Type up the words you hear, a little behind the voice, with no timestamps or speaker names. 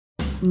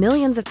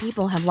Millions of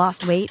people have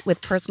lost weight with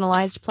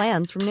personalized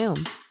plans from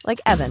Noom. Like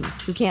Evan,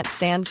 who can't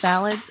stand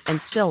salads and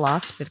still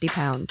lost 50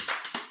 pounds.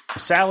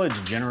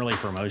 Salads generally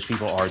for most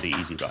people are the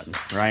easy button,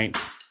 right?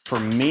 For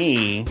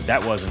me,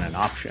 that wasn't an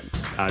option.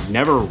 I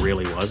never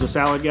really was a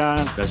salad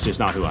guy. That's just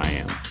not who I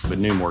am. But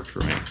Noom worked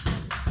for me.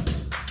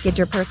 Get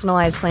your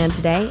personalized plan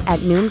today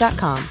at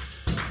Noom.com.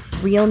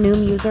 Real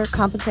Noom user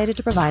compensated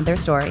to provide their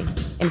story.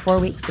 In 4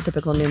 weeks, the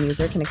typical Noom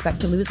user can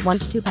expect to lose 1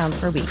 to 2 pounds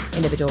per week.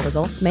 Individual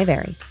results may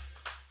vary.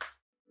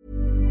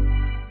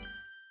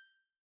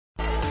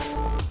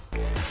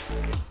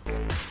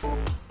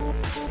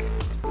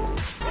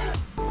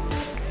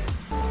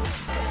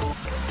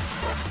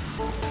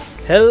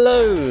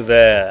 Hello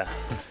there,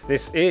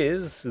 this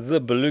is the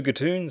Beluga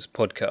Tunes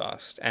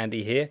podcast.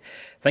 Andy here.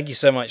 Thank you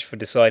so much for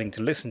deciding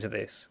to listen to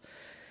this.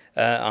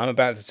 I'm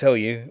about to tell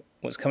you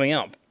what's coming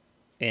up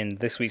in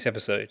this week's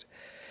episode.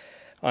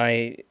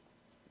 I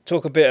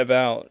talk a bit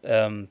about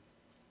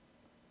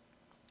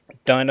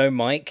Dino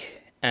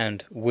Mike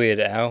and Weird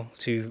Al,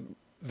 two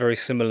very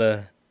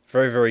similar,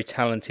 very, very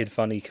talented,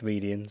 funny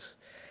comedians.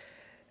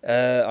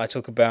 I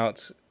talk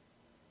about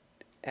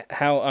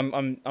how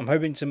I'm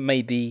hoping to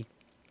maybe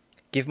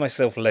give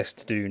myself less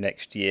to do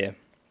next year.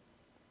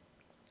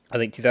 I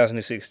think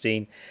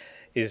 2016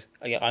 is.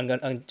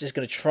 I'm just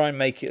going to try and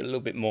make it a little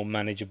bit more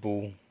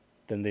manageable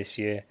than this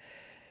year.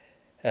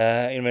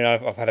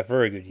 I've had a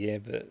very good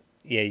year, but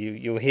yeah,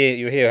 you'll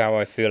hear how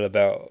I feel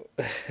about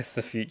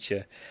the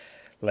future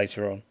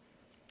later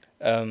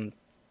on.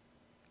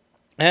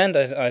 And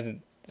I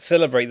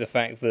celebrate the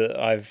fact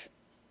that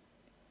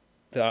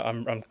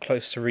I'm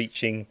close to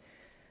reaching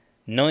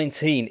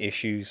 19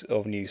 issues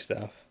of new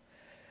stuff.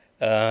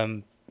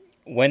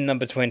 When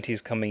number 20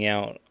 is coming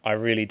out, I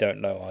really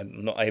don't know.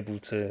 I'm not able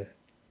to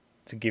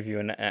give you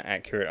an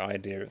accurate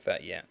idea of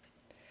that yet.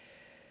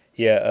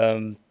 Yeah,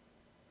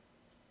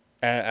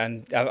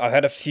 and I've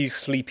had a few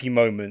sleepy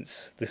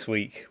moments this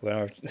week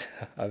where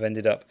I've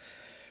ended up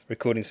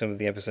recording some of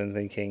the episodes and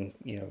thinking,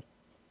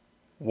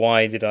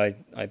 why did I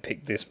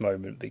pick this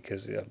moment?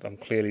 Because I'm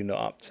clearly not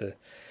up to.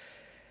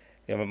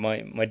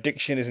 My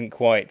diction isn't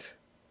quite.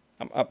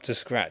 I'm up to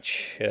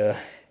scratch.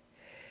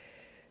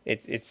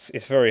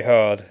 It's very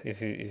hard if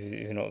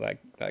you're not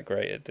that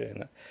great at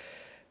doing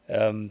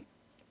that.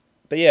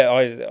 But yeah,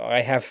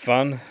 I have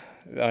fun.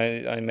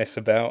 I mess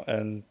about,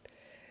 and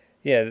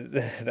yeah,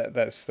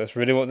 that's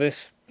really what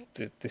this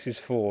is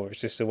for. It's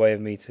just a way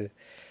of me to,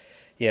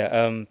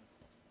 One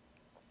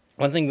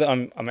thing that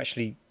I'm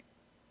actually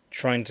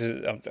trying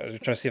to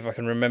see if I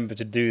can remember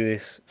to do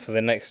this for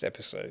the next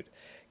episode,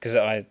 because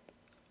I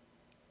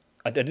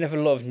didn't have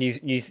a lot of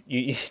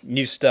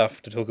new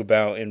stuff to talk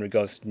about in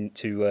regards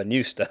to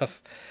new stuff,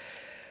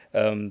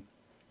 but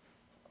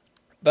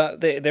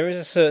there is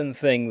a certain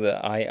thing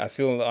that I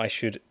feel that I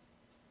should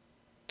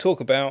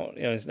talk about,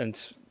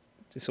 and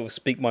to sort of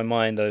speak my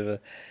mind over,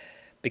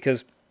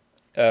 because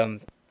I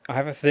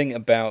have a thing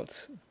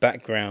about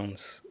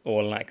backgrounds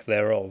or lack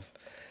thereof.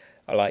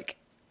 Like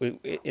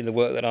in the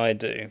work that I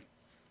do,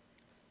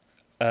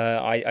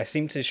 I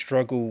seem to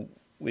struggle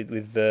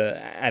with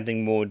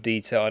adding more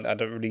detail. I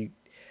don't really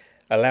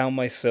allow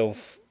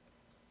myself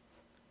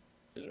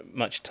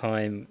much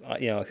time,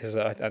 because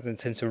I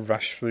tend to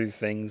rush through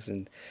things,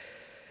 and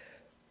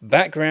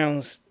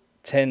backgrounds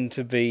tend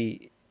to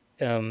be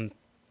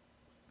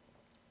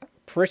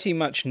pretty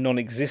much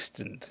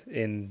non-existent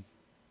in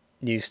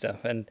new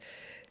stuff, and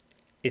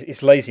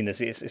it's laziness.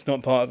 It's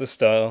not part of the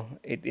style.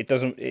 It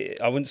doesn't.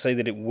 I wouldn't say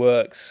that it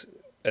works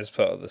as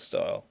part of the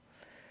style.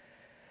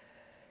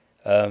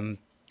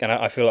 And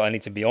I feel like I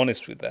need to be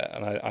honest with that,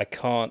 and I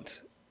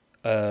can't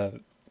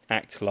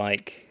act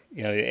like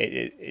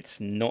it's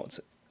not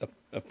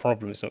a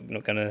problem. It's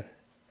not going to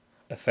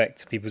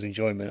affect people's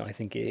enjoyment. I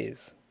think it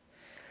is,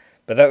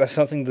 but that's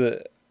something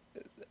that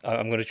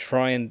I'm going to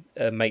try and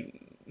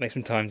make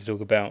some time to talk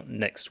about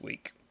next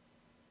week.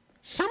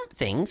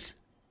 Something's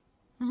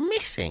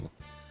missing.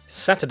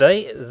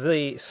 Saturday,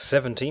 the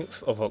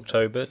 17th of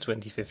October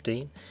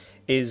 2015,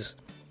 is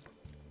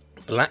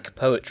Black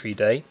Poetry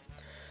Day,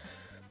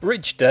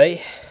 Bridge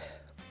Day,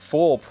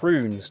 Four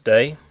Prunes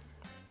Day,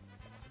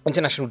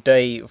 International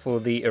Day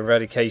for the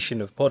Eradication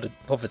of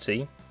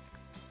Poverty,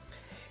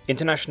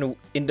 International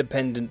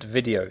Independent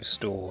Video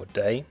Store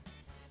Day,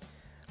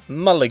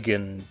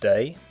 Mulligan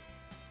Day,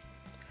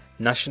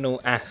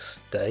 National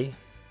Ass Day,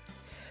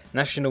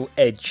 National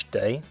Edge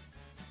Day,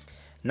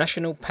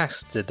 National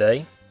Pasta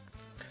Day,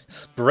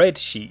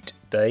 Spreadsheet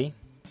Day,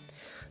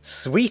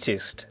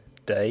 Sweetest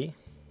Day,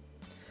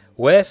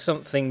 Wear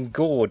Something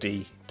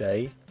Gaudy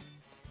Day,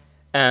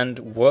 and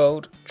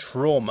World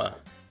Trauma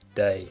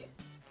Day.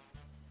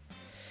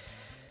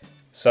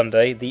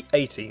 Sunday, the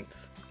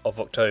 18th of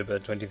October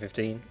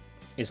 2015,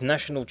 is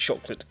National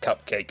Chocolate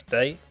Cupcake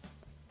Day,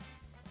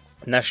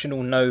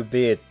 National No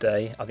Beard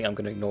Day. I think I'm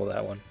going to ignore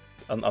that one.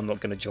 I'm not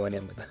going to join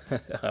in with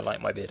I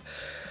like my beard.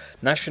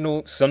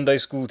 National Sunday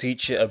School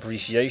Teacher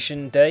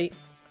Appreciation Day,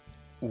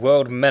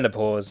 World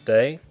Menopause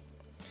Day,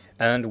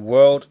 and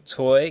World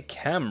Toy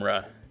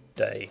Camera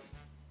Day.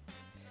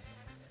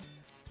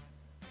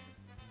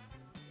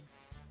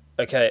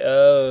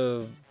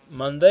 Okay,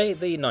 Monday,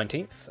 the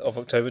 19th of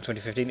October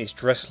 2015 is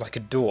Dress Like a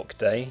Dork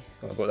Day.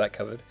 Well, I've got that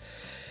covered.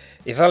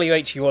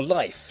 Evaluate Your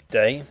Life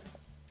Day.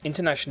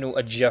 International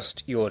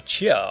Adjust Your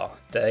Chair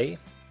Day.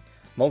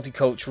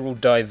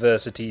 Multicultural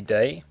Diversity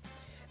Day.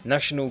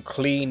 National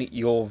Clean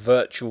Your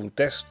Virtual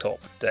Desktop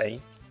Day.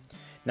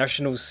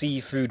 National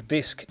Seafood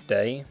Bisque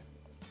Day.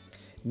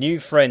 New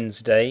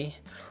Friends Day.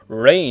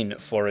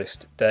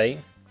 Rainforest Day.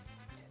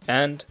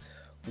 And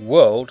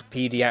World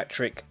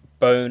Pediatric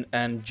Bone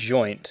and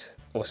Joint,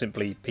 or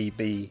simply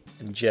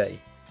PB&J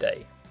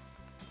Day.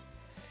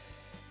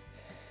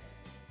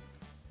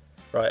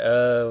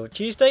 Right,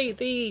 Tuesday,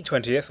 the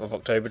 20th of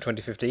October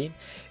 2015,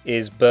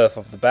 is Birth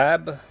of the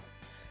Bab,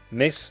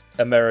 Miss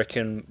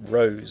American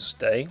Rose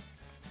Day,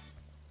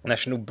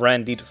 National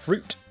Brandied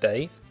Fruit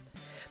Day,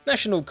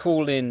 National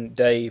Call-In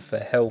Day for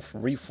Health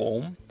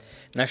Reform,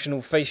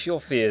 National Face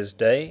Your Fears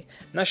Day,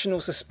 National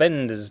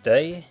Suspenders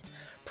Day,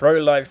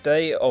 Pro-Life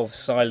Day of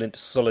Silent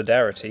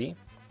Solidarity,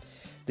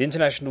 the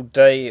International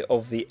Day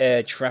of the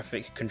Air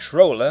Traffic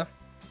Controller,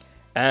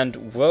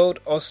 and World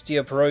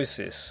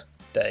Osteoporosis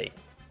Day.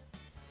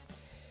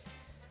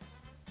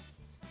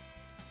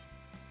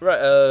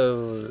 Right,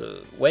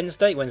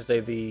 Wednesday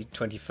the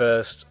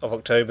 21st of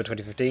October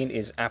 2015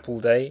 is Apple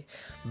Day,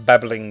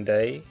 Babbling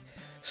Day,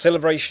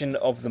 Celebration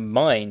of the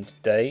Mind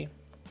Day,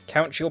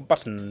 Count Your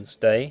Buttons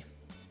Day,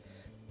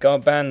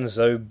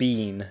 Garbanzo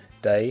Bean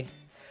Day,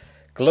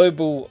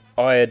 Global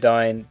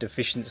Iodine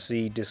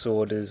Deficiency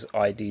Disorders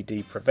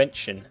IDD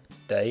Prevention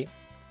Day,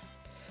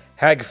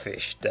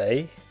 Hagfish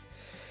Day,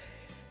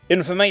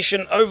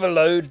 Information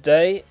Overload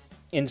Day,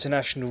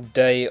 International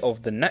Day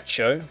of the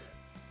Nacho,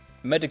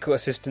 Medical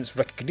Assistance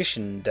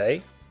Recognition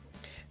Day,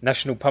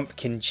 National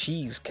Pumpkin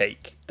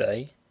Cheesecake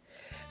Day,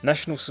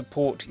 National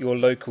Support Your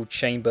Local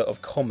Chamber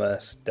of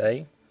Commerce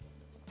Day,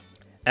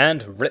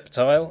 and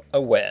Reptile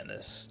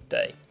Awareness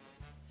Day.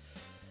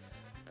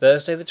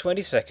 Thursday the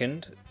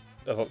 22nd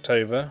of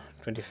October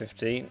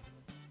 2015.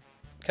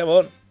 Come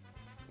on,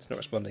 it's not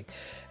responding.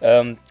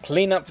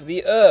 Clean Up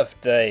the Earth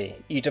Day,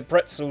 Eat a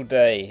Pretzel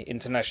Day,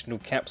 International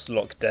Caps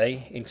Lock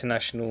Day,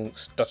 International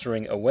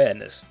Stuttering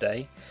Awareness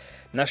Day,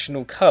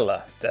 National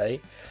Colour Day,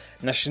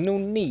 National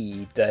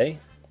Knee Day,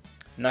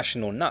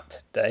 National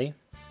Nut Day,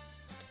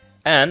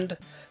 and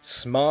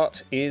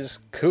Smart is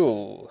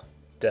Cool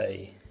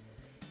Day.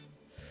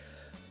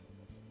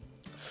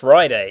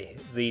 Friday,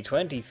 the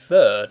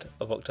 23rd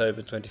of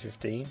October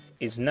 2015,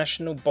 is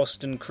National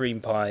Boston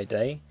Cream Pie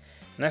Day,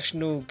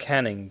 National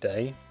Canning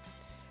Day,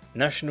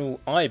 National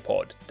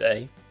iPod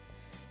Day,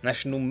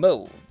 National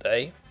Mill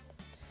Day,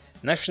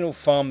 National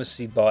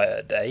Pharmacy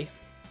Buyer Day,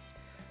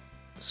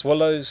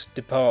 Swallows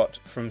depart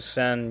from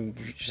San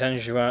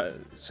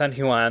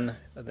Juan,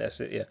 that's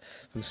it, yeah,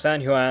 from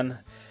San Juan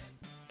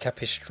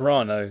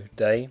Capistrano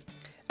Day,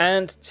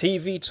 and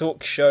TV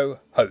Talk Show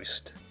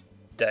Host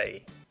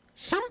Day.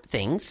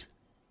 Something's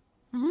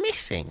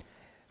missing.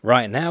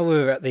 Right, now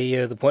we're at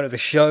the point of the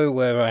show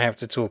where I have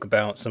to talk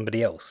about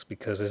somebody else,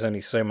 because there's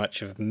only so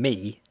much of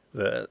me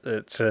that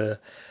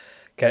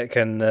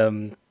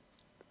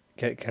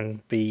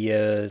can be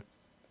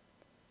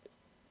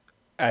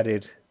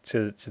added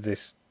to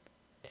this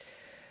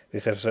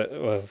episode.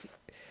 Well,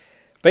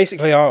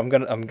 basically, I'm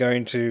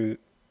going to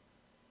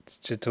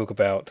talk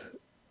about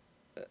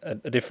a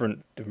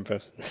different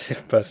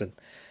person.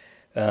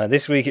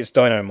 This week it's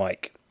Dino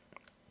Mike.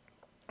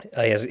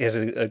 He has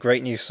a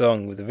great new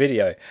song with a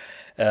video.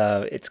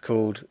 It's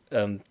called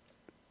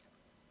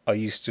 "Are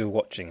You Still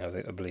Watching?"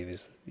 I believe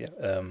is, yeah.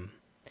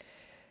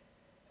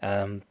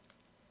 And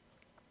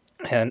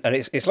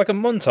it's like a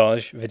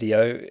montage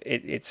video.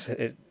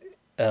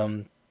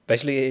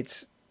 Basically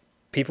it's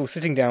people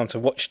sitting down to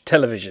watch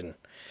television,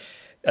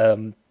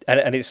 and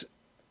it's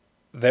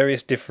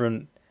various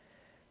different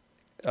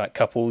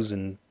couples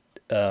and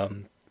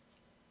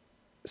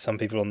some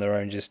people on their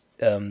own, just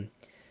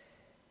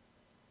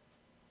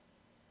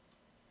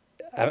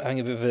having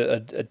a bit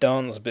of a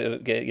dance, a bit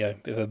of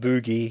a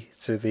boogie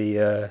to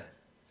the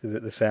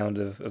sound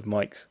of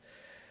Mike's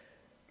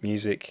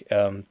music.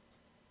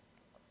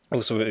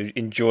 Also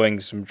enjoying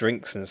some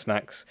drinks and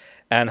snacks,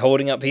 and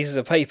holding up pieces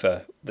of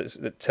paper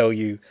that tell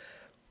you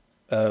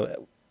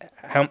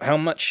how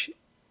much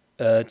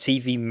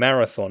TV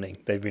marathoning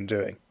they've been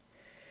doing.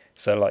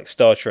 So, like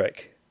Star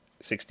Trek,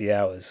 60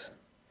 hours.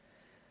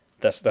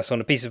 That's on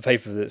a piece of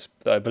paper that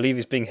I believe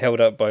is being held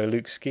up by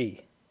Luke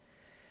Ski.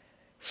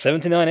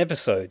 79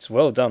 episodes.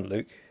 Well done,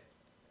 Luke.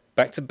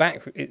 Back to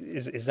back.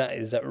 Is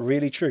that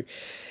really true?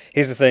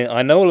 Here's the thing.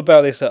 I know all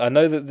about this. I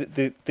know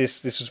that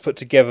this was put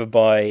together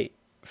by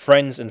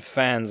friends and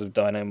fans of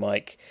Dino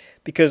Mike,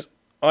 because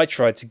I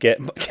tried to get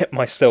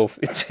myself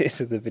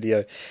into the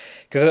video,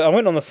 because I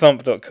went on the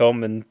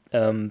thump.com and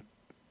in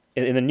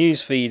the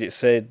news feed it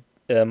said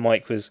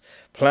Mike was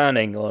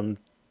planning on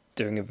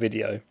doing a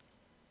video,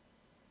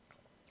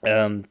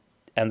 and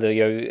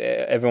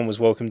everyone was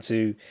welcome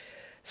to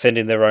send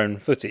in their own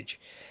footage.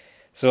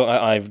 So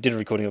I did a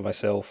recording of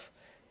myself.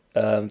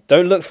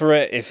 Don't look for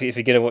it if you're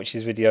going to watch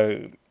this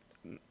video.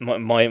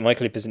 my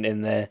clip isn't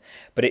in there,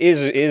 but it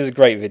is a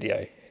great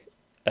video,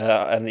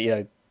 and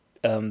the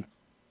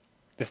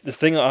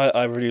thing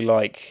I really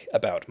like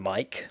about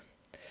Mike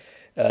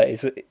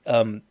is that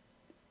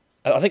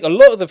I think a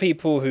lot of the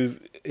people who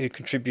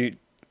contribute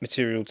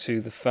material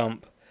to the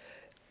Thump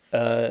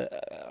are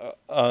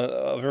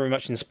very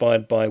much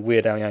inspired by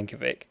Weird Al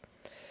Yankovic,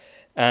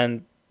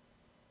 and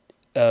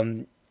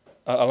I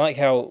like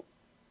how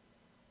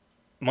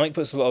Mike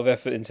puts a lot of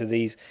effort into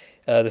these.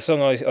 The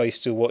song Are You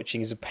Still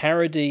Watching is a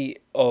parody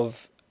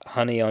of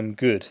Honey, I'm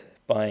Good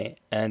by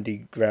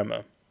Andy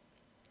Grammer,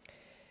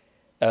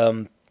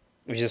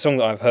 which is a song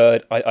that I've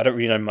heard. I don't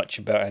really know much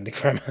about Andy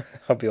Grammer,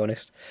 I'll be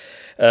honest.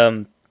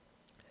 But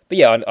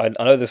yeah, I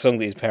know the song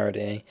that he's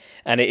parodying,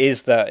 and it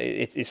is that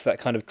it's that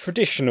kind of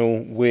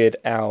traditional Weird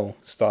Al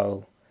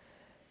style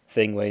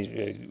thing where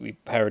we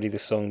parody the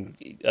song,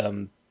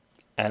 and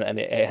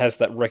it has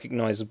that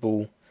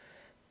recognizable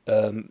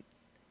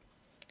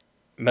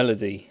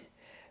melody.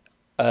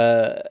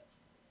 But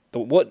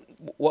what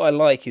I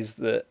like is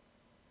that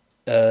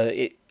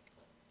that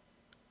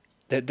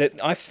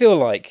I feel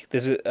like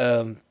there's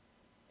there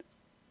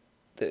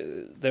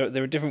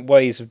are different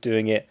ways of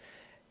doing it,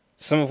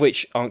 some of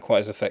which aren't quite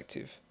as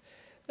effective.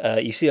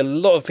 You see a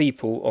lot of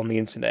people on the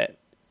internet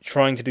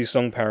trying to do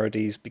song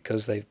parodies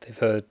because they've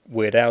heard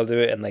Weird Al do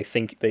it, and they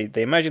think they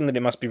imagine that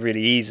it must be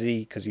really easy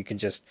because you can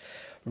just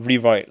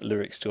rewrite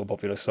lyrics to a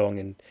popular song.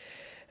 And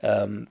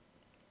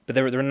but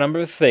there are a number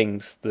of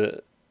things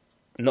that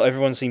not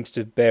everyone seems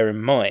to bear in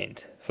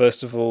mind.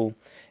 First of all,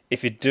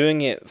 if you're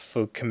doing it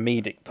for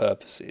comedic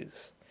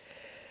purposes,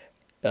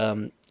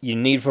 you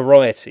need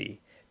variety,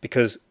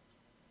 because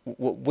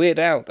what Weird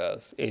Al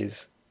does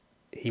is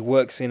he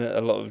works in a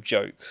lot of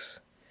jokes,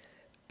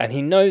 and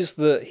he knows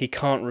that he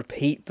can't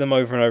repeat them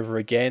over and over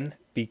again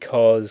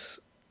because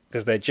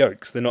they're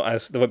jokes. They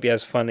won't be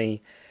as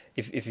funny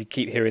if you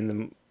keep hearing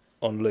them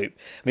on loop.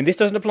 I mean, this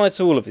doesn't apply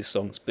to all of his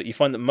songs, but you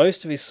find that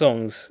most of his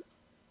songs,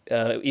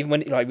 even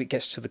when it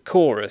gets to the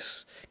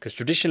chorus, because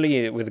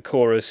traditionally with the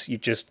chorus you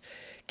just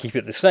keep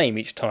it the same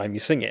each time you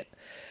sing it.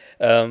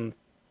 But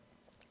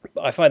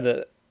I find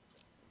that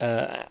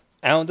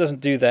Al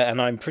doesn't do that,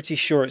 and I'm pretty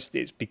sure it's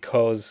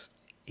because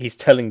he's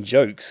telling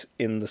jokes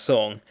in the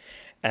song,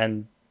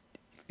 and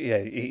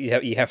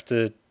you have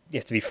to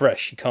be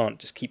fresh. You can't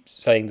just keep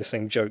saying the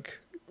same joke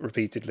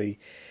repeatedly.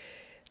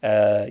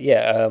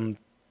 And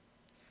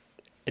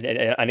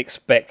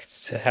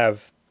expect to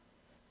have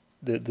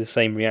the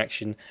same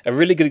reaction. A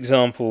really good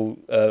example,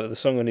 the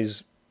song on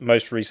his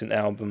most recent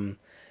album,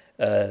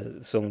 the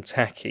song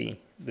Tacky,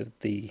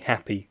 the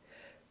Happy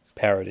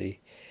parody.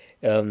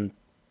 I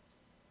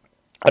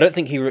don't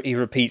think he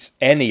repeats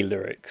any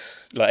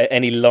lyrics, like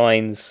any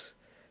lines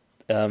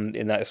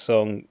in that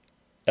song.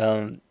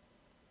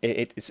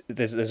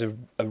 There's a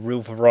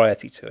real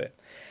variety to it,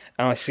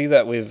 and I see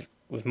that with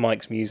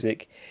Mike's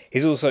music.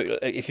 He's also,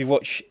 if you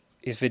watch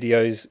his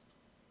videos,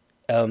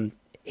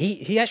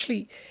 he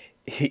actually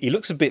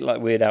looks a bit like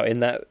Weird Al in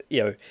that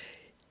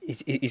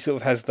he sort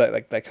of has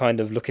that kind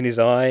of look in his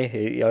eye.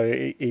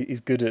 He's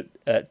good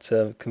at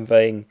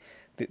conveying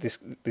this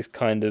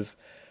kind of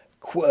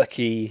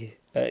quirky,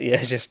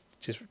 just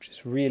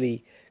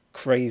really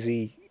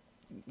crazy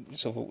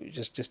sort of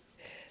just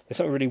there's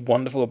something really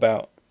wonderful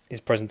about his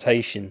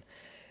presentation.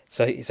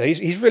 So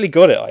he's really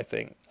got it, I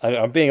think.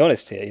 I'm being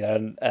honest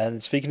here,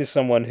 and speaking to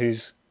someone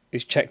who's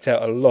checked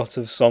out a lot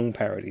of song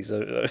parodies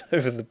over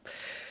the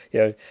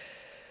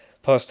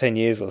past 10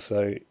 years or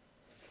so.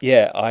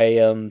 Yeah,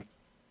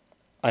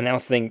 I now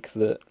think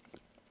that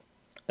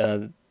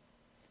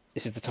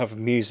this is the type of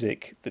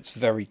music that's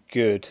very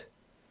good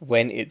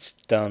when it's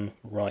done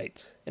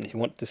right. And if you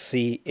want to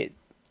see it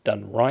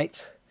done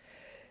right,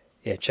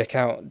 check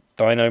out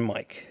Dino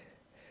Mike.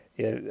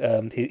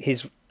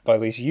 His by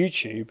the way, his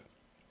YouTube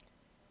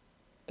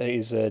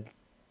is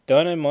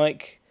Dino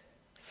Mike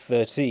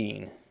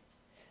 13.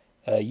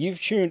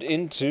 You've tuned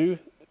into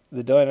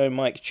the Dino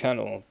Mike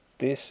channel.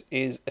 This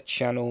is a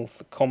channel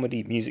for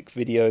comedy, music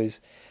videos,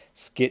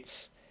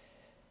 skits,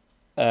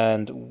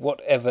 and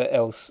whatever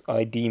else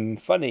I deem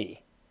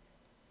funny,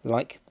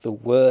 like the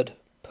word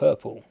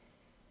purple,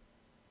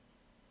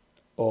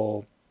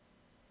 or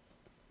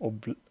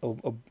hang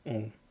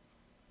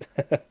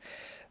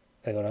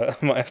on, I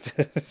might have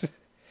to.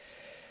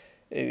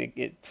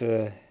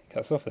 it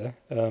cuts off there.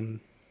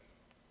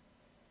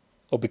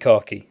 Or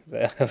Bukaki,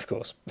 there, of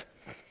course.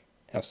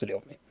 How silly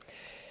of me.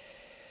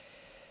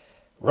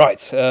 Right,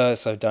 so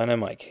Dino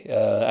Mike,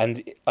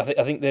 and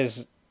I think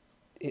there's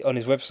on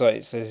his website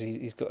it says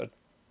he's got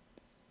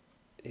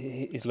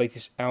his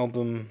latest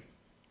album,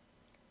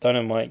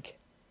 Dino Mike,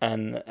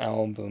 an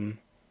album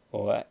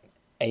or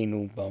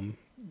anal bum.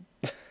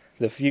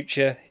 The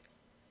future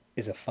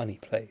is a funny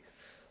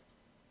place.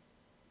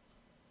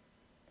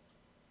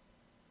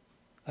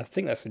 I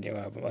think that's a new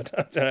album. I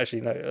don't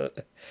actually know.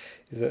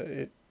 Is that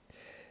it?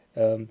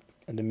 And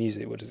the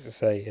music, what does it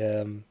say?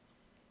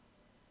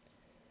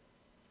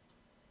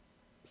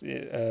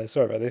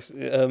 Sorry about this.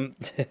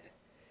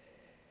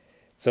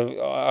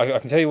 So I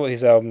can tell you what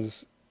his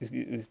albums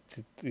the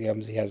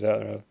albums he has out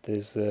there.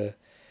 There's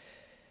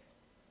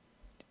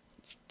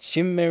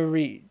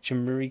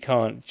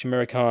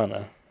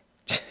Chimericana.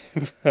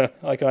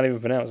 I can't even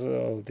pronounce it.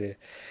 Oh dear.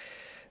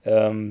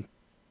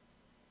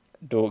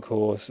 Dark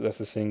Horse, that's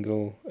a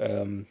single.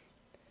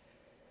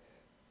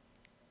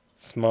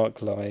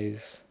 Smart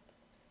Lies,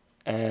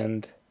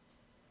 and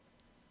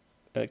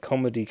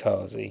Comedy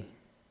Kazi.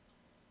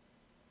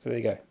 So there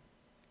you go.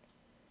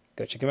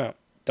 Go check him out.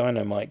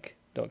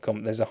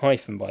 Dinomike.com. There's a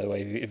hyphen, by the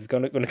way. If you're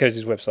going to go to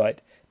his website,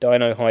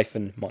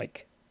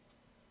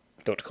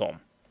 dino-mike.com.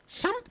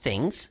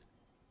 Something's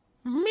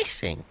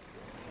missing.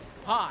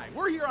 Hi,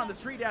 we're here on the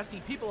street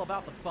asking people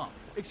about the Fump.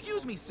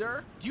 Excuse me,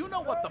 sir, do you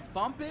know what the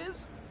Fump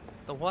is?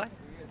 The what?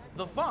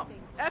 The Fump.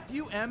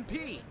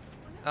 F-U-M-P.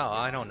 Oh,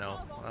 I don't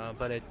know,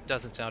 but it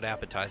doesn't sound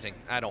appetizing.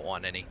 I don't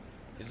want any.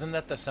 Isn't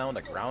that the sound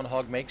a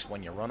groundhog makes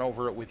when you run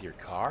over it with your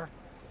car?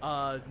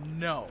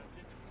 No.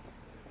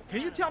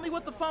 Can you tell me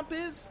what the Fump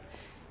is?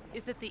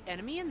 Is it the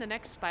enemy in the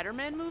next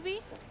Spider-Man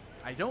movie?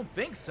 I don't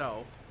think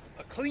so.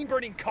 A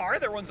clean-burning car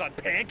that runs on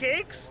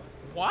pancakes?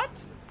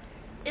 What?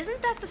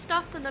 Isn't that the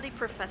stuff the Nutty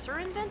Professor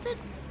invented?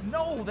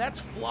 No,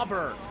 that's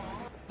Flubber.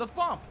 The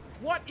Fump.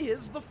 What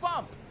is the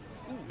Fump?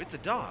 Ooh, it's a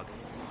dog.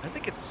 I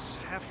think it's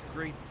half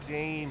Great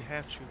Dane,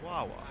 half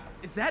Chihuahua.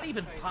 Is that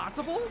even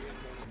possible?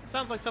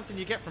 Sounds like something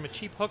you get from a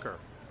cheap hooker.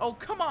 Oh,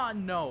 come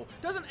on, no.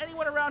 Doesn't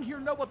anyone around here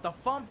know what the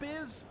Fump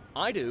is?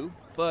 I do,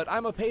 but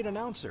I'm a paid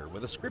announcer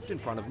with a script in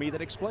front of me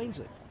that explains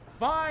it.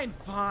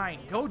 Fine.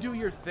 Go do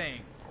your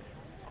thing.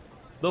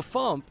 The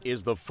Fump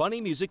is the Funny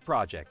Music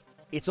Project.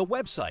 It's a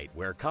website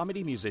where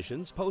comedy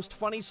musicians post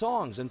funny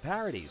songs and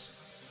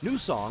parodies. New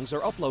songs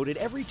are uploaded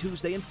every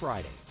Tuesday and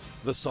Friday.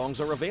 The songs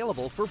are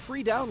available for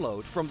free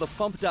download from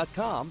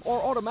thefump.com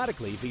or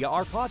automatically via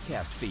our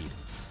podcast feed.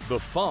 The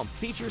Fump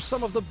features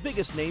some of the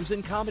biggest names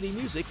in comedy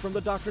music from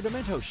the Dr.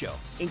 Demento Show,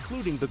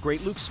 including the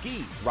great Luke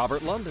Ski,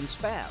 Robert London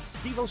Spav,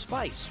 Devo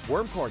Spice,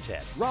 Worm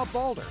Quartet, Rob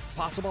Balder,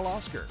 Possible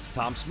Oscar,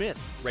 Tom Smith,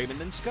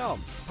 Raymond and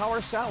Scum,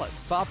 Power Salad,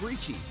 Bob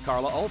Ricci,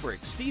 Carla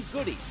Ulbrich, Steve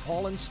Goody,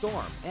 Paul and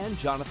Storm, and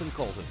Jonathan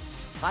Colton.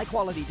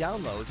 High-quality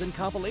downloads and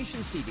compilation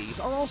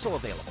CDs are also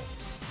available.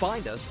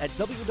 Find us at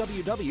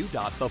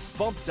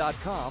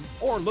www.thefump.com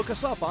or look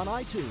us up on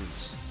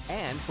iTunes.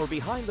 And for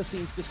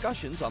behind-the-scenes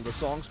discussions on the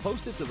songs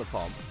posted to The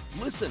Fump,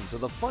 listen to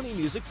the Funny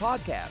Music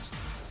Podcast.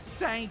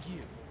 Thank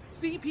you.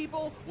 See,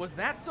 people, was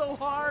that so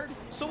hard?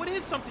 So it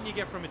is something you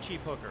get from a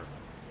cheap hooker.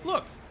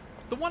 Look,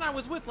 the one I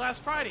was with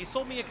last Friday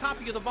sold me a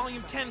copy of the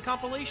Volume 10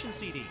 compilation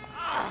CD.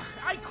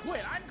 I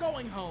quit. I'm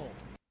going home.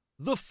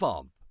 The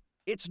Fump.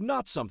 It's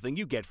not something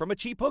you get from a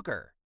cheap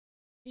hooker.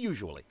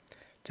 Usually.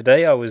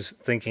 Today I was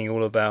thinking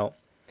all about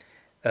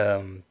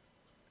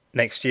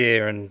next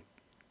year and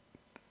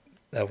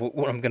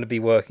what I'm going to be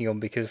working on,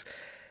 because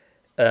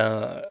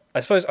I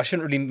suppose I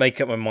shouldn't really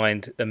make up my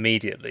mind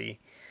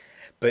immediately,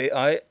 but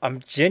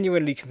I'm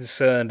genuinely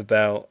concerned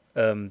about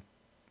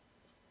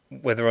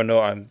whether or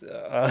not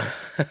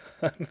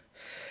I'm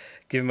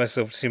giving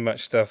myself too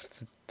much stuff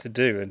to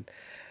do.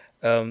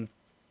 And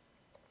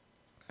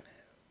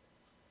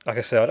like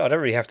I said, I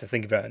don't really have to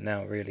think about it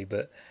now, really,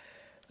 but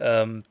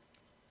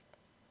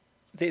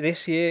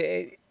this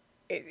year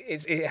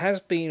it has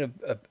been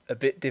a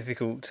bit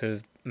difficult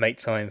to make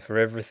time for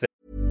everything.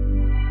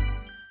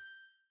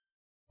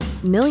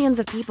 Millions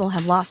of people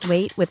have lost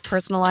weight with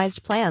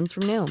personalized plans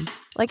from Noom.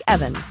 Like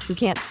Evan, who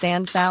can't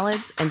stand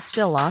salads and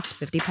still lost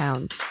 50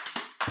 pounds.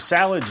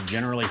 Salads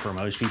generally for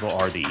most people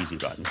are the easy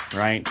button,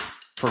 right?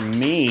 For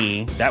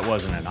me, that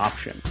wasn't an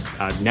option.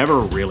 I never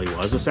really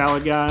was a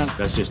salad guy.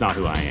 That's just not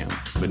who I am.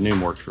 But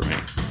Noom worked for me.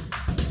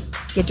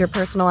 Get your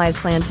personalized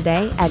plan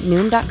today at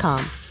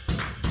Noom.com.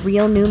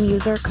 Real Noom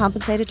user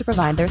compensated to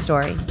provide their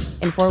story.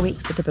 In 4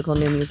 weeks, the typical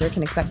Noom user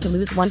can expect to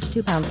lose 1 to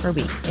 2 pounds per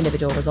week.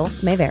 Individual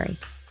results may vary.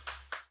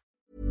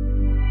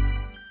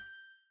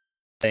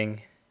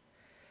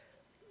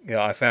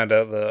 I found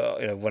out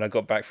that when I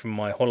got back from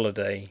my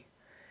holiday,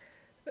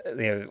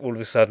 all of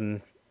a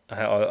sudden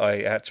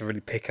I had to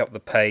really pick up the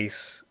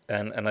pace,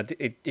 and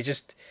it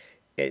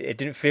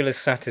didn't feel as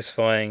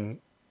satisfying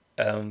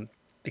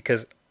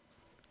because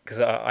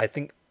I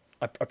think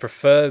I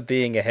prefer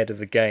being ahead of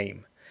the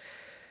game.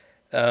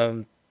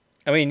 I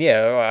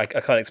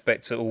can't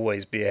expect to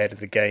always be ahead of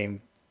the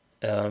game.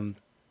 I'm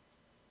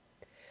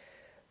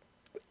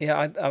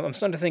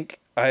starting to think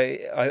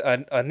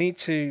I need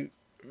to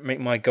make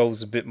my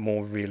goals a bit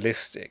more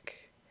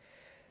realistic.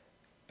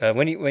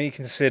 When you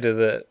consider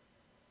that,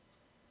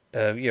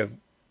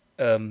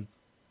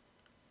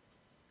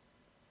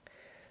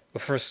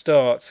 for a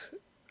start,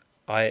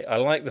 I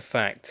like the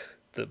fact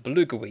that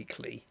Beluga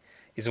Weekly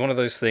is one of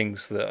those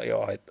things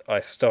that I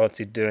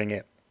started doing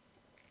it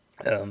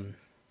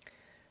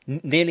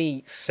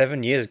nearly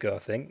 7 years ago, I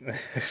think.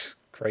 It's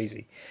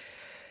crazy.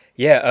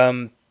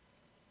 Yeah,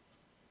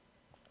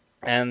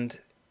 and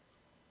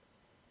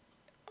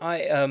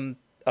I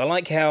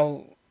like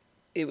how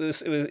it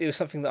was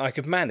something that I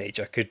could manage.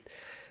 I could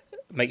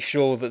make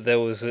sure that there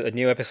was a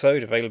new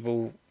episode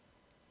available,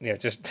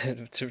 just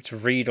to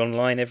read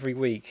online every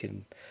week,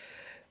 and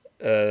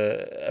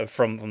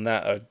from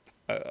that,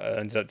 I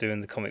ended up doing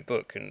the comic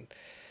book, and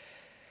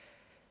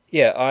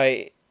yeah,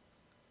 I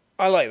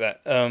like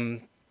that.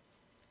 And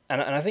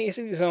I think it's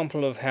an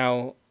example of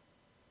how,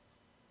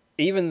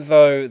 even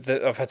though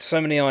I've had so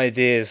many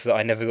ideas that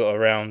I never got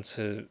around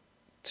to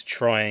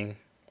trying,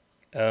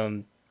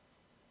 there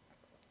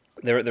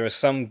are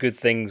some good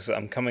things that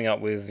I'm coming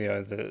up with.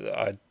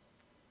 That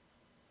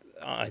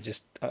I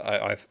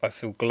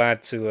feel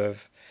glad to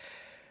have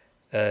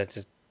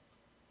just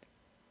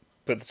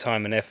put the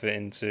time and effort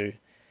into.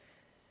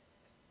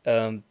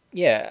 So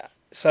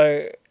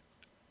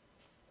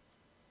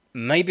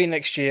maybe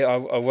next year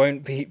I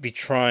won't be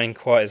trying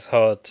quite as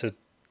hard to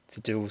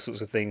do all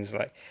sorts of things.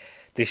 Like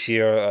this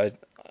year,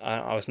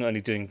 I was not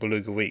only doing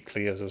Beluga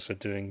Weekly, I was also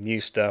doing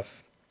new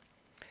stuff.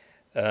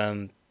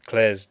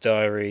 Claire's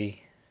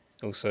Diary,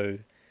 also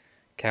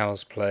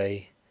Cow's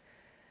Play.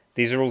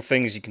 These are all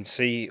things you can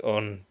see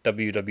on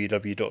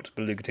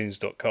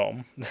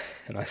www.belugatoons.com,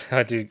 and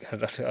I do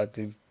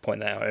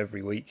point that out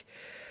every week.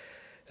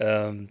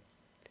 Because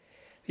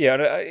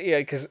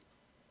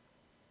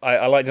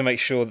I like to make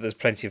sure that there's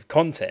plenty of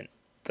content.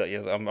 That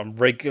I'm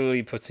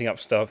regularly putting up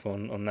stuff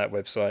on that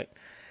website.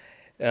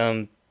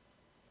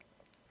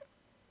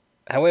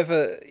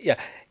 However,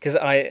 because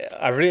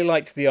I really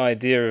liked the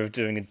idea of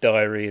doing a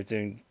diary,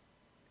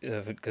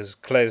 because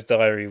Claire's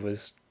Diary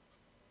was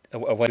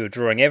a way of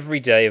drawing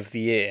every day of the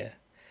year,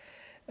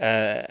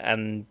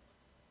 and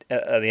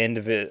at the end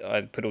of it,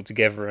 I'd put it all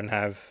together and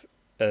have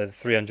a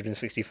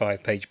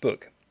 365-page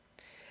book.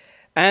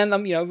 And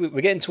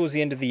we're getting towards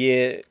the end of the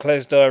year.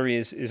 Claire's Diary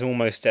is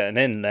almost at an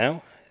end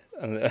now,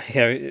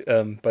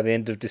 and by the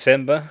end of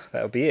December,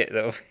 that'll be it.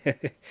 That'll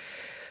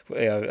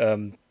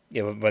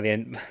by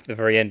the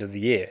very end of the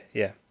year,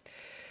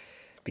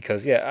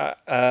 because and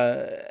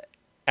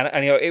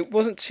it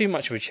wasn't too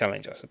much of a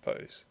challenge, I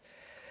suppose.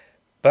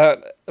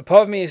 But a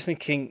part of me is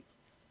thinking,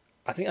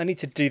 I think I need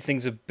to do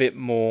things a bit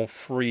more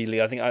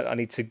freely. I think I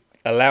need to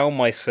allow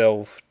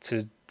myself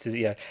to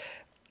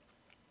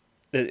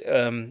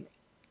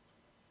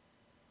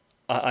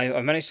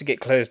I managed to get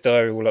Claire's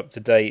Diary all up to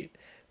date,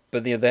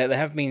 but there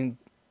have been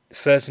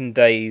certain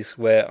days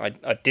where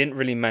I didn't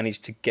really manage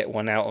to get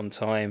one out on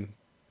time,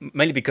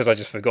 mainly because I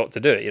just forgot to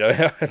do it.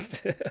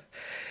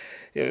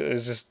 It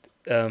was just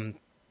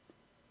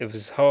it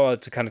was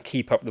hard to kind of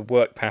keep up the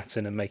work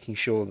pattern and making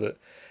sure that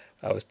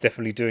I was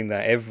definitely doing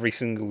that every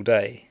single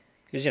day,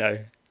 because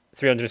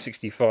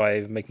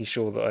 365, making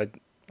sure that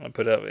I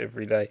put up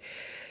every day,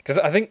 because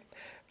I think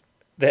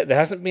there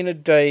hasn't been a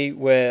day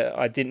where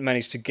I didn't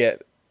manage to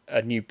get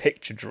a new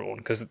picture drawn,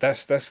 because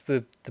that's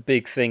the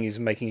big thing, is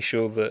making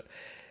sure that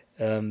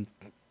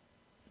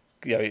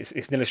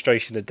it's an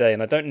illustration a day,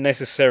 and I don't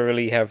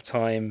necessarily have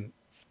time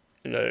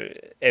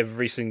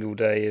every single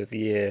day of the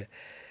year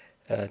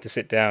to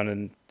sit down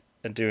and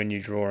do a new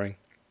drawing.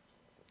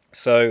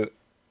 So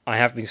I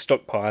have been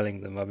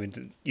stockpiling them. I've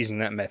been using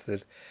that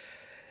method,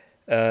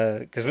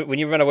 because when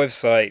you run a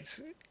website,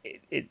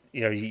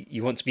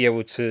 you want to be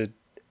able to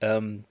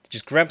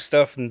just grab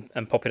stuff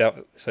and pop it up,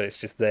 so it's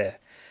just there.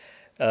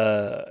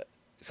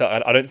 So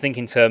I don't think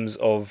in terms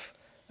of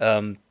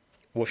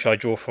what should I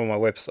draw for my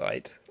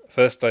website.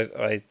 First,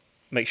 I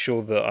make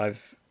sure that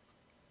I've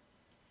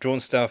drawn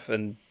stuff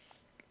and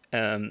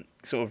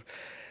sort of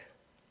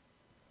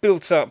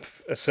built up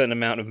a certain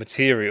amount of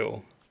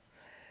material.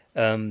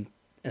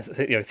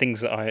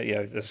 Things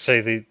that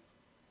so the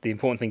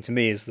important thing to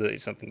me is that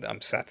it's something that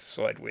I'm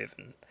satisfied with,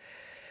 and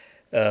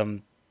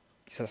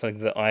it's something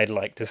that I'd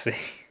like to see.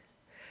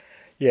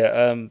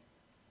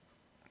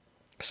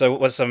 So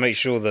once I make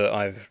sure that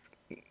I've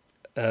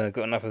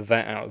got enough of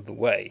that out of the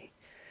way,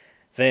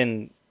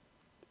 then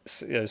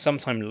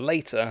sometime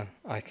later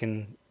I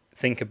can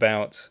think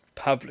about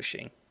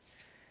publishing.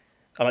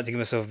 I like to give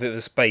myself a bit of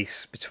a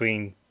space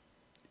between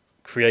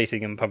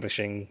creating and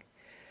publishing.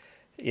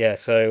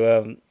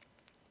 So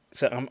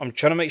I'm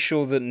trying to make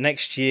sure that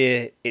next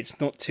year it's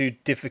not too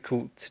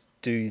difficult to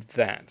do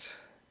that,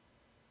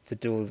 to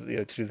do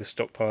the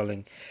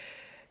stockpiling.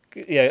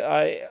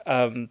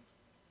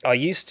 I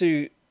used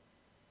to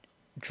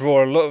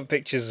draw a lot of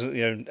pictures,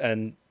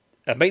 and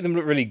I make them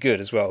look really good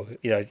as well.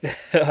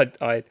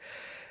 I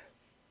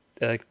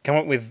come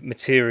up with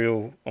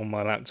material on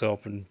my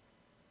laptop and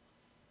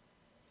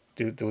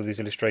do all these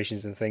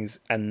illustrations and things,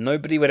 and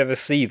nobody would ever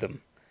see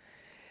them.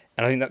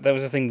 And I think that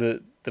was the thing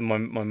that my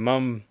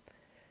mum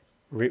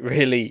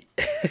really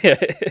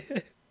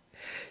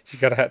she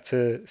kind of had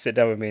to sit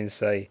down with me and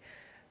say,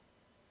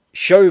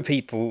 show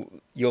people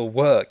your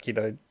work,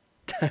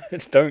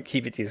 don't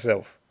keep it to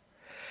yourself.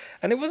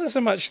 And it wasn't so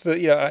much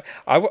that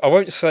I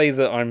won't say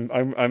that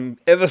I'm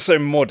ever so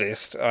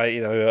modest.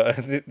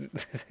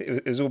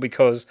 It was all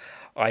because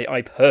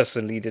I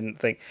personally didn't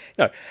think.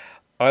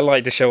 I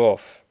like to show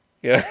off.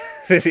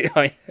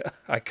 I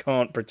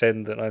can't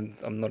pretend that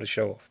I'm not a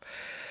show off.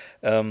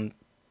 And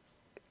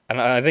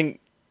I think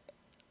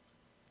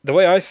the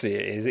way I see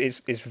it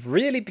is it's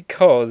really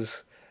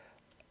because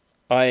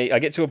I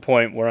get to a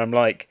point where I'm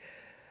like,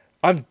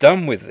 I'm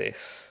done with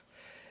this.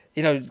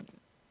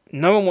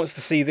 no one wants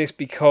to see this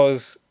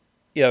because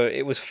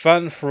it was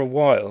fun for a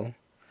while.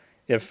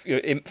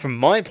 From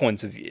my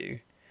point of view,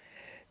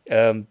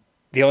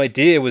 the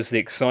idea was the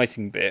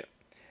exciting bit.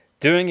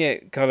 Doing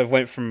it kind of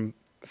went from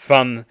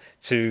fun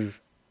to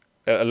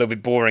a little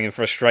bit boring and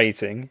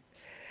frustrating,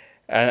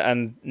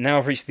 and now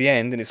I've reached the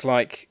end, and it's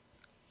like,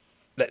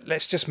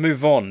 let's just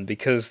move on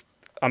because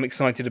I'm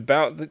excited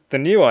about the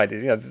new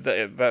idea.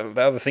 The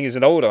other thing is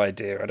an old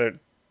idea.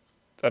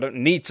 I don't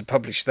need to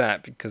publish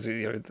that because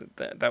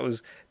that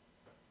was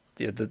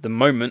the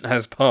moment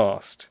has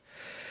passed.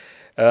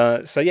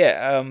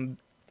 I'm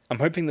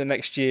hoping that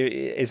next year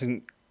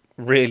isn't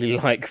really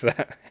like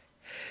that.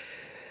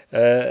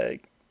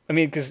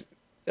 Because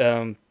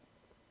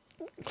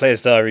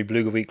Claire's Diary,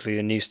 Beluga Weekly,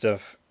 and New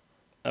Stuff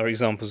are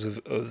examples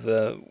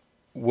of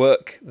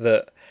work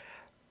that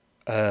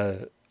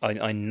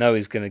I know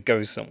is going to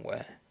go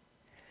somewhere.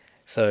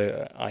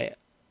 So I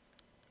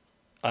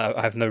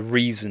have no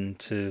reason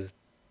to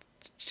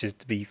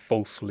be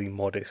falsely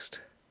modest.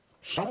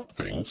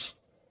 Something's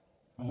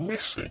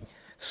missing.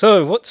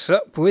 So what's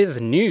up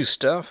with New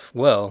Stuff?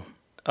 Well,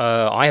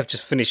 I have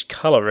just finished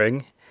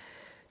colouring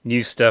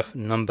New Stuff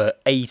number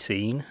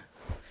 18.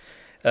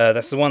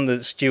 That's the one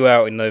that's due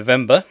out in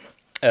November.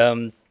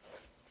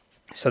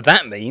 So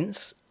that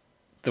means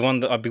the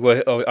one that I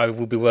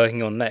will be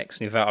working on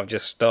next, in fact I've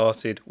just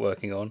started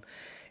working on,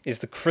 is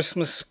the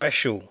Christmas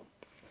special.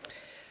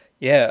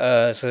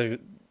 So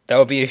that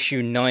will be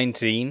issue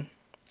 19.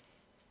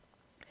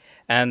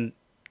 And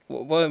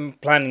what I'm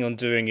planning on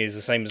doing is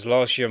the same as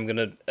last year. I'm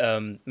going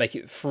to make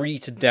it free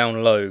to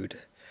download.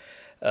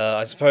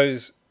 I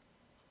suppose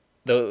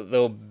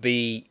there'll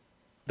be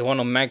the one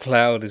on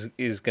MagCloud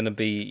is going to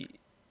be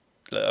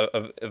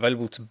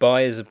available to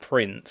buy as a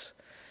print,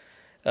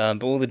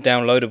 but all the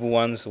downloadable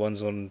ones, the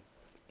ones on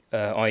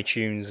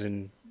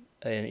iTunes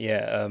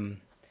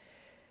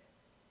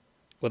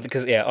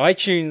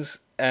iTunes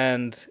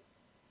and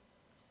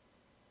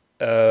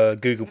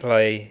Google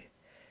Play.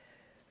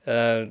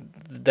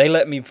 They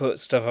let me put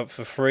stuff up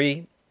for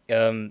free.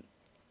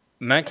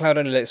 MagCloud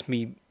only lets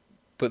me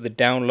put the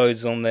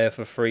downloads on there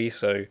for free,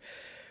 so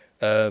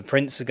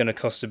prints are going to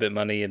cost a bit of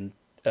money, and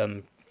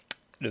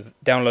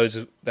downloads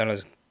are going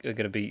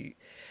to be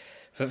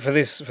for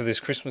this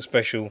Christmas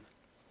special.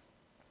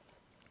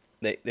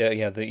 You'll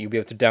be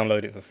able to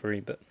download it for free,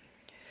 but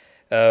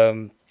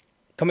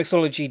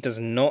Comixology does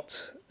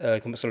not.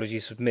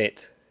 Comixology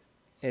Submit.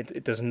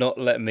 It does not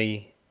let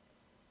me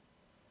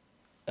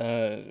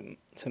to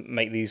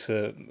make these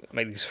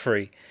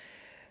free.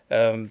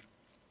 But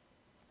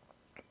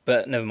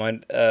never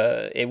mind.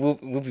 It will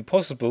be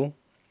possible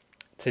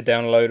to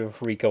download a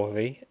free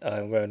copy.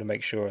 I'm going to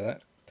make sure of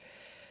that.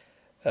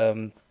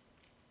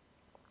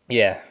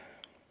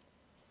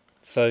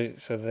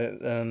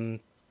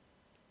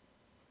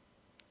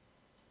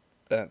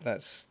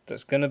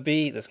 That's gonna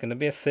be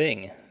a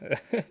thing.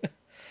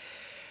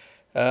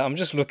 I'm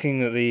just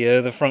looking at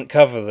the front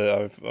cover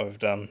that I've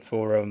done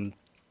for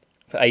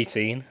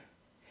 18.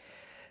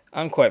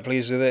 I'm quite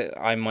pleased with it.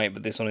 I might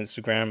put this on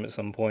Instagram at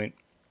some point.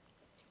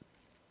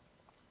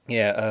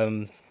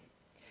 It's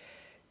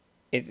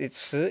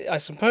I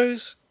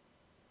suppose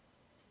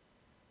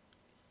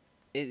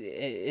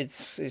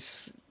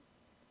it's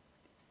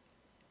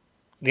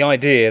the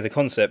idea, the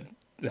concept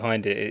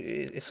behind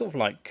it. It's sort of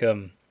like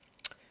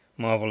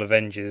Marvel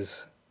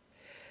Avengers.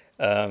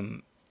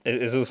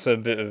 There's also a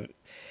bit of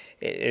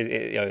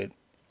it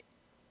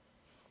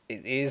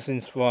is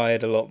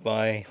inspired a lot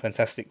by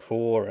Fantastic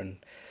Four and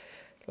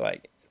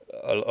like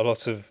a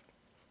lot of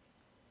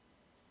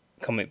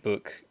comic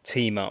book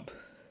team up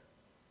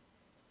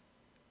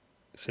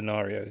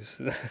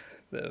scenarios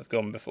that have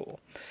gone before.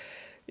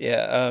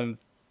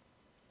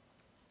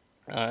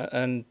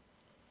 And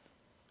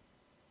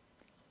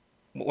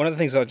one of the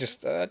things I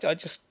just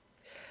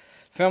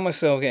found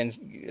myself getting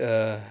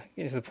to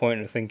the point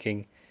of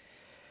thinking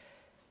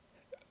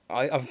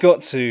I've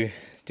got to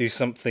do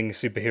something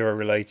superhero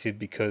related,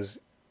 because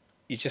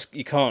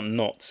you can't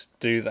not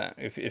do that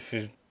if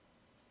you're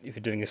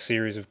doing a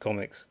series of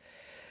comics.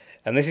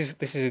 And this is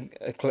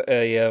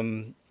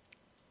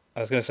I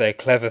was going to say a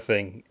clever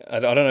thing. I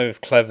don't know if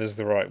clever is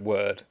the right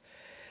word.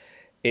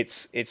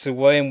 It's a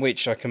way in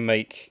which I can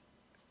make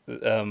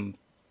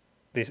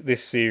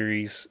this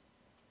series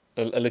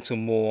a little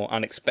more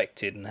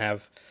unexpected and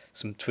have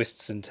some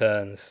twists and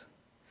turns.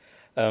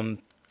 Because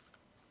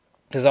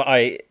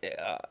I'm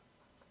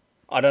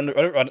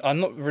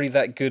not really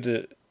that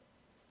good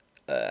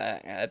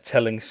at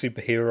telling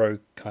superhero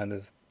kind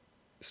of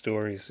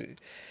stories.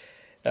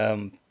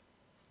 I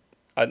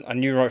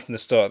knew right from the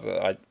start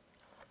that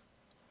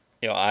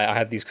I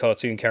had these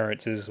cartoon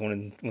characters,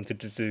 wanted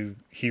to do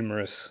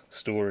humorous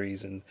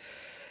stories, and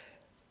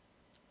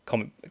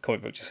comic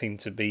book just seemed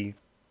to be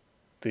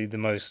the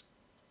most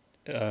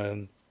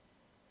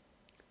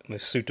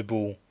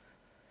suitable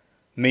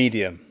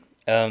medium.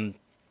 I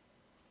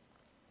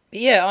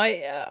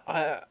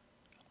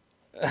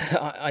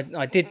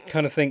did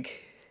kind of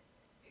think,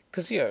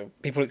 because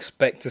people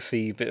expect to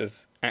see a bit of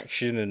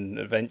action and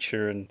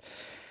adventure, and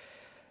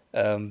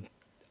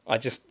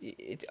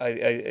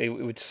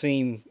it would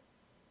seem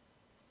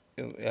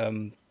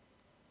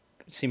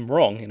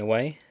wrong in a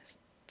way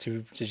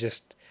to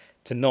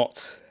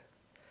not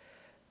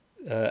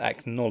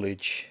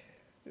acknowledge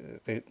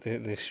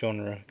this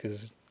genre,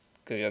 because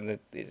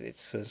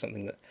it's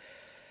something that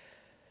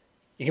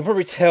you can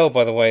probably tell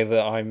by the way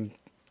that I'm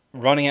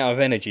running out of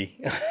energy.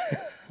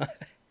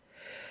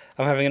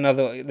 I'm having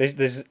another.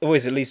 There's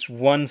always at least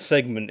one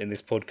segment in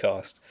this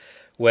podcast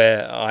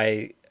where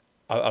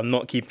I'm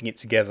not keeping it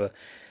together,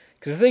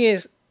 because the thing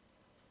is,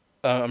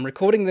 I'm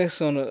recording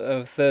this on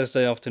a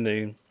Thursday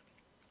afternoon.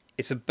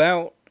 It's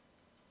about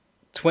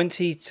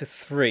 20 to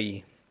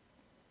 3,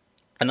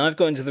 and I've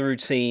got into the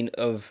routine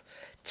of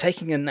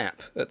taking a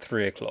nap at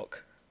 3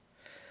 o'clock.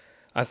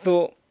 I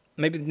thought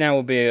maybe now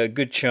will be a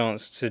good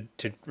chance to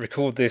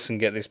record this and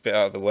get this bit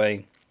out of the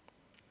way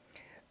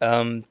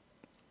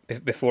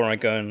before I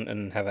go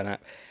and have a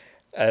nap.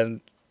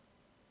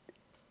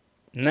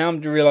 Now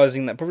I'm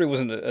realising that probably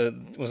wasn't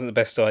the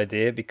best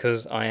idea,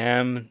 because I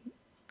am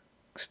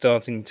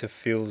starting to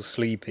feel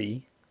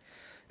sleepy,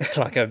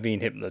 like I've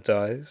been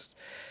hypnotised,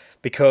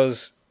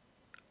 because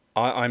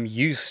I'm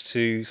used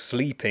to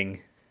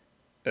sleeping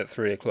at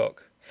 3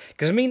 o'clock.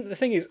 Because I mean, the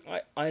thing is,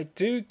 I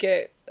do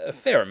get a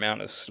fair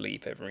amount of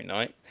sleep every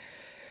night.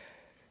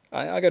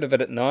 I go to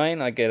bed at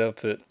 9. I get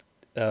up at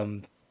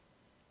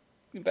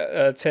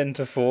about 10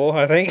 to 4,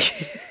 I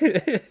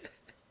think.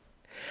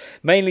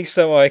 Mainly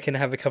so I can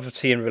have a cup of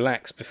tea and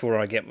relax before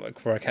I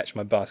catch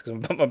my bus,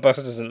 because my bus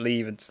doesn't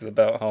leave until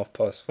about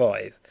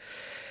 5:30.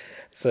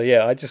 So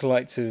yeah, I just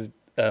like to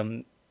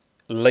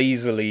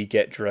lazily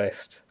get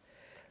dressed,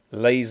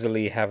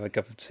 lazily have a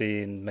cup of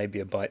tea and maybe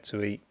a bite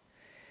to eat.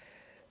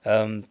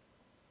 Yeah,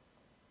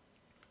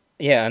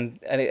 and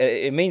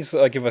it means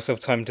that I give myself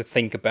time to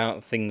think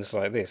about things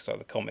like this, like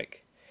the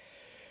comic,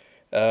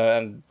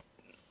 and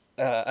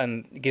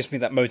it gives me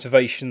that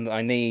motivation that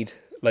I need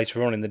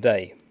later on in the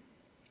day.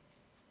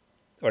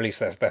 Or at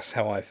least that's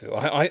how I feel.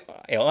 I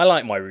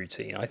like my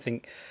routine. I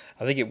think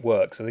it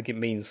works. I think it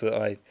means that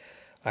I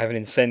have an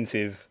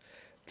incentive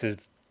to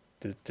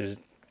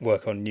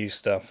work on new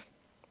stuff.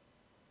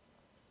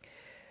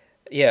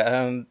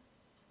 Yeah,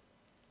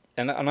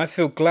 and I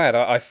feel glad.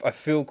 I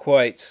feel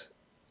quite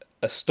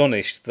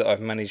astonished that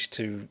I've managed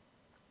to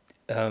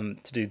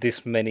do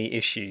this many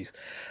issues.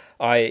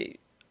 I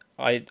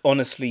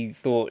honestly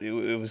thought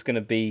it was going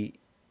to be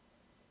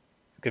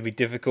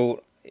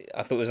difficult.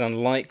 I thought it was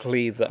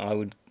unlikely that I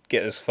would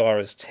get as far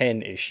as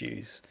 10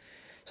 issues.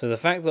 So the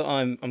fact that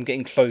I'm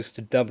getting close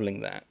to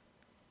doubling that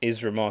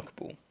is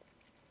remarkable.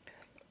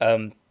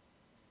 I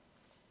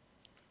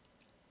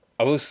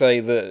will say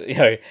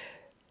that,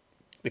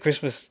 the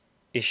Christmas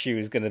issue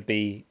is going to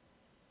be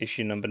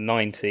issue number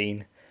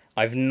 19.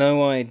 I've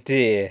no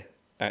idea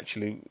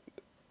actually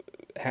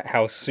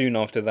how soon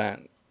after that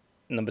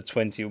number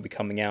 20 will be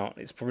coming out.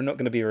 It's probably not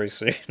going to be very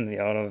soon.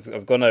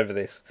 I've gone over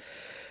this.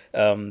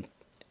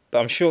 But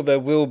I'm sure there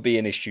will be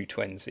an issue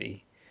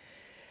 20.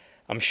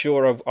 I'm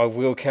sure I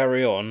will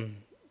carry on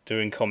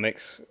doing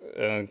comics,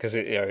 because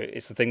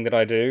it's the thing that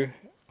I do.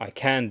 I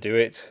can do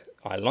it.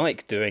 I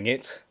like doing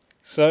it.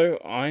 So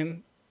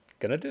I'm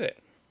going to do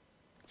it.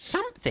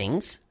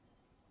 Something's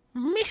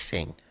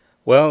missing.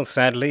 Well,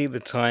 sadly, the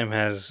time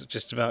has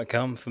just about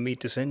come for me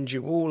to send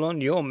you all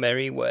on your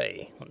merry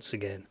way once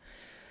again.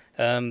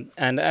 And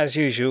as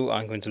usual,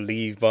 I'm going to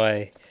leave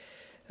by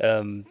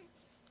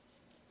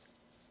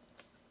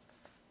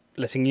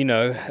letting you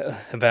know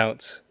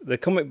about the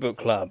Comic Book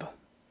Club,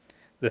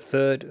 the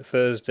third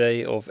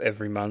Thursday of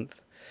every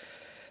month.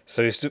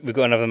 So we've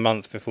got another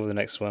month before the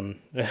next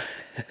one.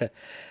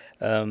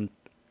 From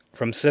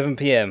 7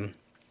 p.m.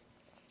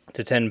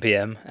 to 10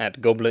 p.m.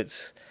 at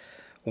Goblets,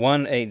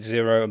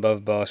 180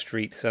 Above Bar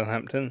Street,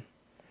 Southampton,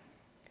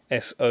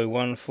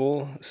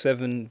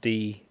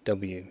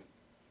 SO147DW.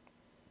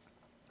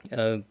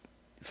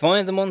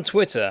 Find them on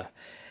Twitter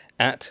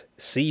at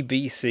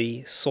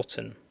CBC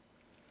Sutton.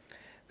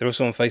 They're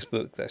also on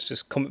Facebook. That's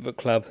just Comic Book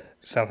Club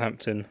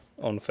Southampton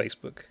on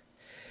Facebook.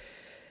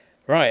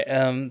 Right.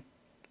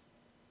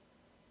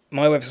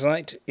 My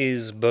website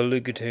is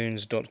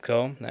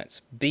belugatoons.com.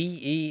 That's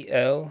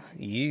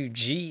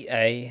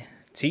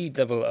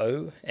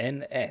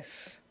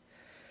BELUGATOONS.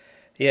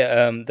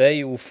 Yeah, there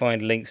you will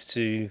find links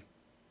to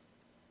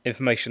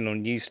information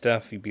on new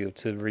stuff. You'll be able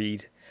to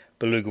read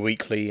Beluga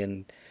Weekly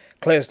and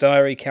Claire's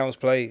Diary, Cow's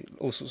Play,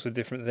 all sorts of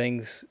different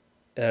things.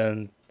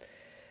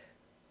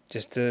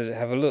 Just to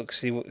have a look,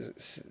 see what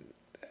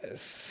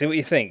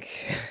you think.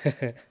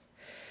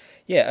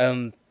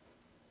 Yeah,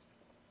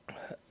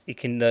 you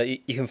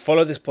can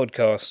follow this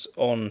podcast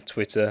on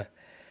Twitter.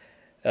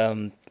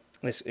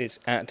 It's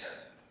at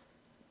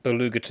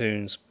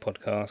Belugatoons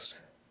Podcast.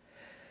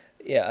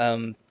 Yeah.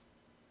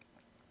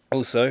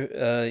 Also,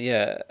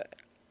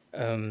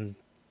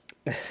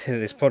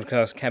 this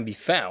podcast can be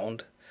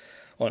found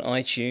on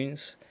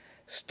iTunes,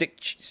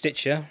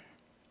 Stitcher,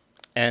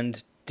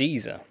 and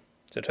Deezer.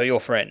 So tell your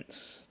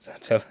friends.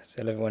 Tell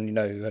everyone you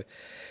know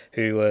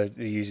who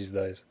uses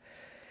those.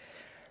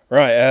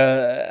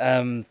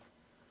 Right.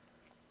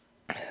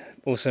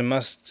 Also,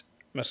 must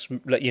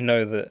let you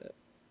know that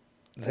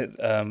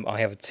I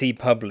have a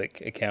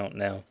TeePublic account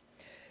now.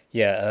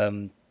 Yeah,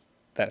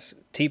 that's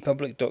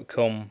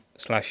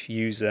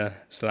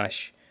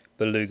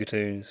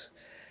teepublic.com/user/BelugaTunes.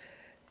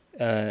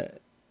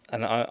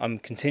 And I'm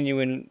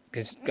continuing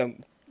because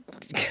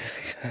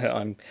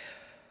I'm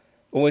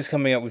always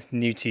coming up with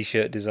new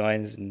T-shirt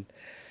designs, and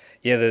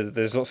yeah,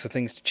 there's lots of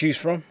things to choose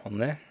from on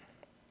there.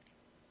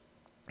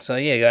 So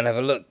yeah, go and have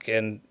a look,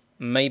 and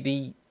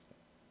maybe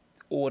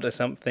order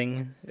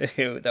something.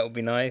 That would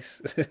be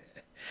nice.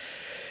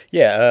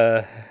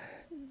 Yeah.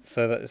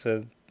 So that's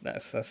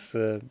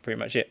pretty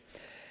much it.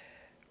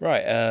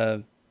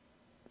 Right.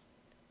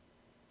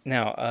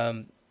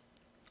 Now,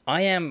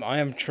 I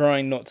am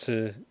trying not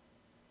to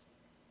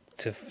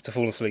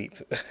fall asleep.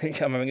 I'm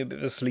having a bit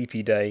of a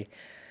sleepy day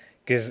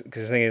because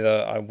the thing is,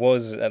 I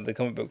was at the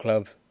comic book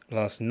club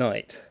last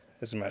night,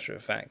 as a matter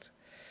of fact,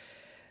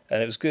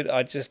 and it was good.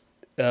 I just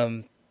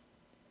find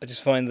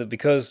that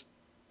because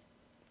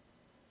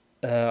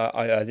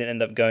I didn't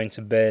end up going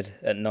to bed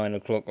at 9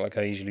 o'clock like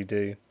I usually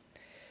do.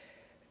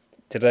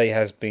 Today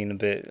has been a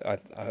bit. I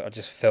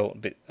just felt a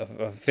bit.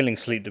 I'm feeling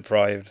sleep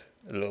deprived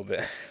a little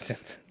bit.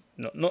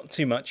 not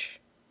too much,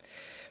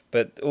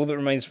 but all that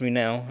remains for me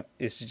now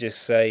is to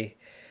just say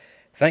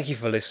thank you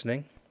for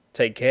listening.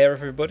 Take care,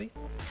 everybody,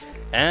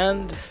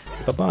 and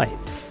bye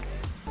bye.